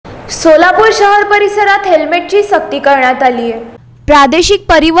सोलापूर शहर परिसरात हेल्मेटची सक्ती करण्यात आली आहे। प्रादेशिक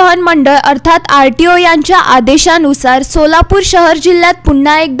परिवहन मंडळ अर्थात आरटीओ यांच्या आदेशानुसार सोलापूर शहर जिल्ह्यात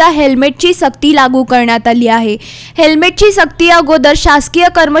पुन्हा एकदा हेल्मेटची सक्ती लागू करण्यात आली आहे। हेल्मेटची सक्ती अगोदर शासकीय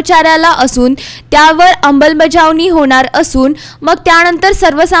कर्मचाऱ्याला असून त्यावर अंमलबजावणी होणार असून मग त्यानंतर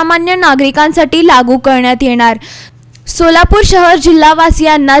सर्वसामान्य नागरिकांसाठी लागू करण्यात येणार। सोलापूर शहर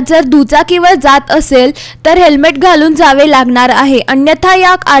जिल्हावासियांना जर दुचाकीवर जात असेल तर हेल्मेट घालून जावे लागणार आहे, अन्यथा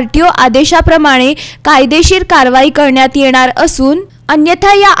या आरटीओ आदेशाप्रमाणे कायदेशीर कारवाई करण्यात येणार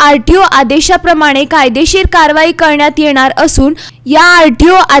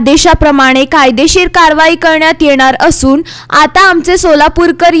असून आता आमचे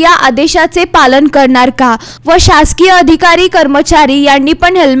सोलापूरकर या आदेशाचे पालन करणार का व शासकीय अधिकारी कर्मचारी यांनी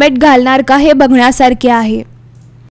पण हेल्मेट घालणार का हे बघण्यासारखे आहे।